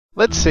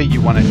Let's say you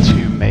wanted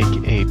to make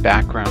a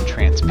background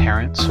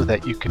transparent so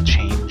that you could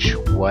change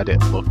what it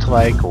looked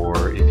like,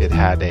 or if it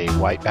had a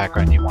white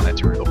background, you wanted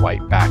to remove the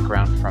white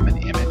background from an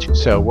image.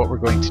 So what we're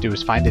going to do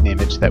is find an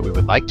image that we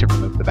would like to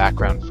remove the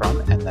background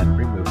from and then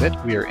remove it.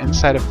 We are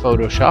inside of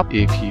Photoshop.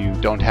 If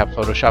you don't have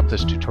Photoshop,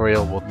 this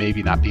tutorial will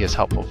maybe not be as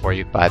helpful for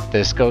you, but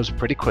this goes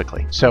pretty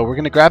quickly. So we're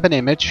going to grab an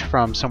image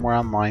from somewhere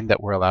online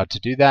that we're allowed to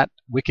do that.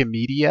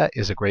 Wikimedia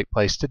is a great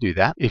place to do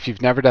that. If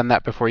you've never done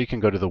that before, you can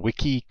go to the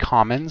Wiki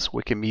Commons,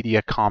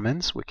 Wikimedia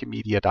Commons,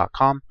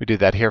 wikimedia.com. We do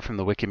that here from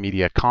the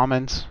Wikimedia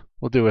Commons.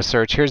 We'll do a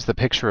search. Here's the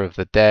picture of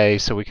the day,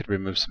 so we could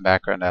remove some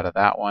background out of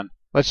that one.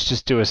 Let's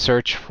just do a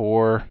search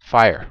for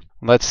fire.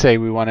 Let's say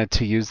we wanted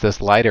to use this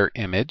lighter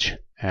image,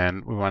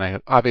 and we want to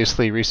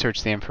obviously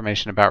research the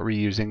information about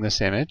reusing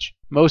this image.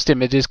 Most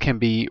images can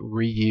be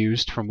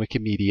reused from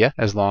Wikimedia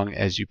as long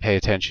as you pay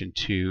attention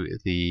to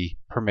the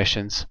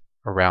permissions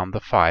around the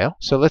file.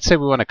 So let's say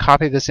we want to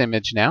copy this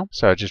image now.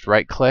 So just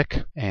right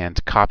click and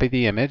copy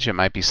the image. It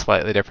might be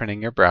slightly different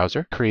in your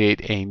browser.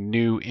 Create a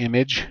new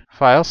image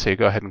file. So you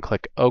go ahead and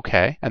click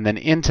OK. And then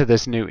into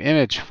this new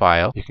image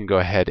file, you can go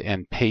ahead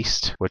and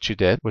paste what you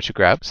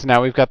grabbed. So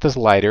now we've got this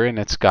lighter and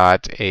it's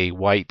got a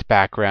white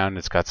background.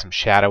 It's got some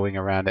shadowing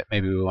around it.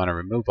 Maybe we want to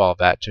remove all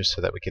that just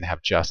so that we can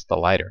have just the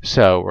lighter.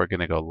 So we're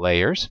going to go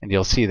layers, and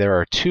you'll see there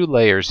are two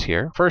layers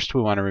here. First,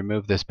 we want to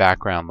remove this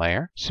background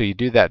layer. So you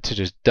do that to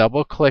just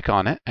double click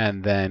on it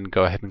and then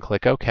go ahead and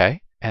click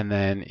OK. And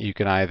then you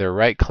can either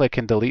right click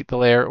and delete the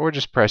layer or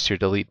just press your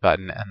delete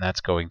button, and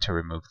that's going to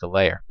remove the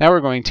layer. Now we're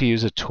going to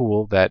use a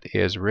tool that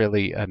is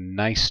really a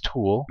nice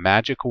tool,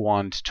 Magic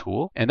Wand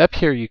tool. And up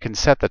here you can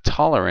set the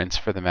tolerance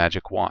for the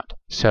Magic Wand.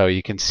 So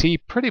you can see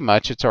pretty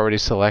much it's already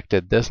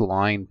selected this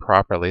line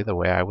properly the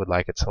way I would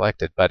like it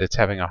selected, but it's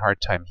having a hard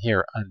time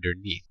here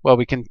underneath. Well,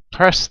 we can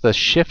press the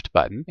Shift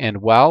button,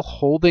 and while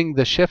holding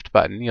the Shift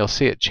button, you'll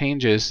see it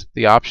changes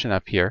the option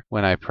up here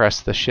when I press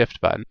the Shift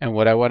button. And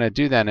what I want to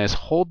do then is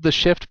hold the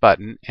Shift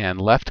button and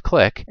left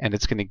click, and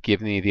it's going to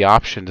give me the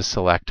option to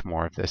select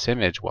more of this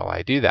image while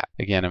I do that.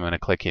 Again, I'm going to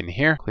click in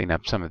here, clean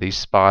up some of these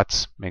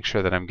spots, make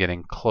sure that I'm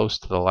getting close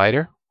to the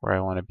lighter where I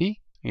want to be.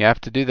 You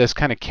have to do this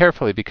kind of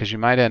carefully because you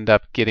might end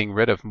up getting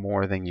rid of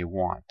more than you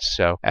want.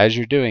 So as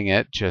you're doing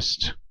it,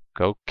 just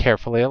go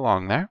carefully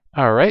along there.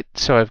 Alright,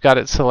 so I've got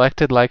it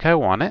selected like I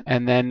want it,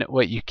 and then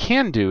what you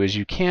can do is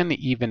you can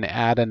even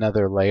add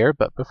another layer,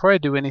 but before I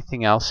do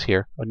anything else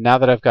here, now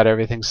that I've got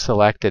everything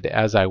selected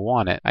as I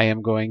want it, I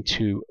am going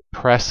to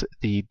press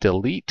the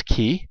delete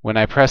key. When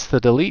I press the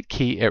delete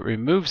key, it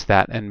removes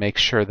that and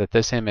makes sure that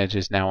this image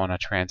is now on a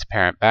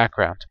transparent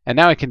background. And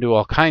now I can do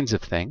all kinds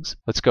of things.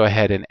 Let's go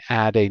ahead and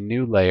add a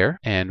new layer,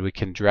 and we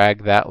can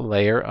drag that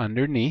layer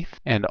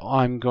underneath, and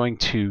I'm going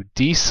to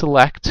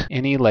deselect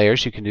any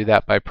layers. You can do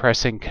that by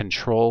pressing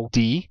Control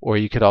D, or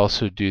you could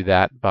also do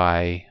that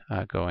by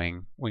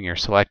going, when you're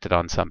selected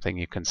on something,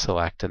 you can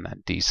select and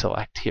then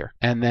deselect here.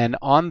 And then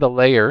on the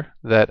layer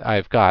that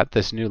I've got,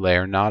 this new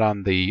layer, not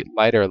on the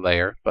lighter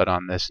layer, but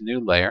on this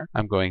new layer,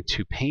 I'm going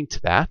to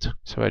paint that.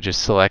 So I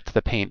just select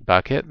the paint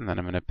bucket, and then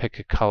I'm going to pick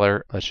a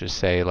color, let's just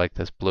say like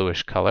this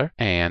bluish color,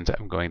 and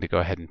I'm going to go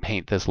ahead and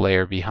paint this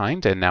layer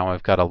behind, and now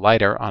I've got a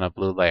lighter on a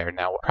blue layer.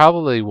 Now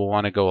probably we'll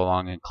want to go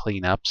along and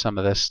clean up some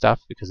of this stuff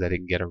because I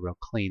didn't get a real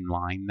clean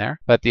line there.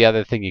 But the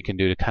other thing you can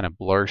do to kind of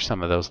blur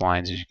some of those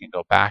lines is you can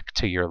go back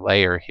to your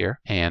layer here,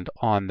 and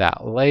on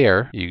that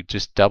layer you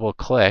just double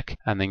click,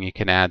 and then you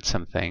can add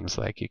some things,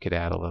 like you could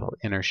add a little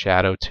inner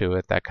shadow to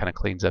it. That kind of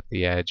cleans up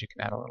the edge. You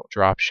can add a little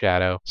drop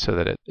shadow so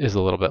that it is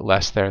a little bit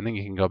less there, and then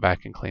you can go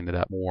back and clean it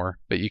up more.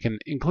 But you can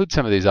include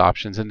some of these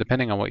options, and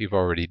depending on what you've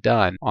already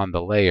done on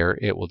the layer,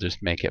 it will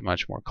just make it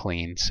much more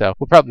clean. So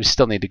we'll probably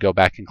still need to go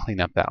back and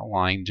clean up that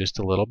line just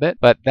a little bit,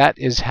 but that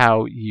is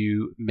how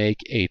you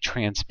make a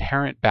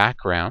transparent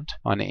background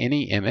on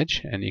any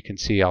image. And you can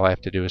see all I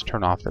have to do is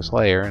turn off this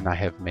layer, and I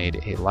have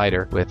made a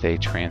lighter with a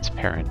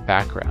transparent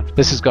background.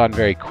 This has gone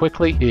very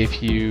quickly.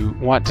 If you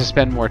want to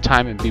spend more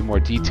time and be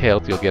more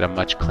detailed, you'll get a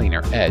much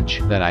cleaner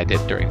edge than I did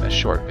during this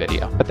short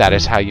video. But that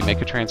is how you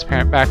make a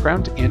transparent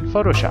background in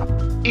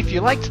Photoshop. If you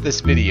liked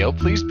this video,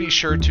 please be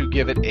sure to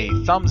give it a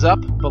thumbs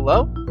up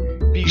below.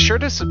 Be sure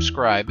to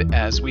subscribe,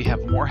 as we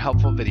have more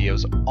helpful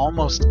videos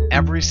almost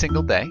every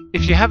single day.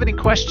 If you have any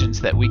questions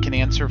that we can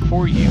answer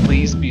for you,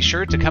 please be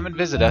sure to come and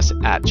visit us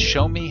at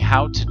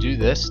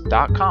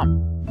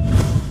showmehowtodothis.com.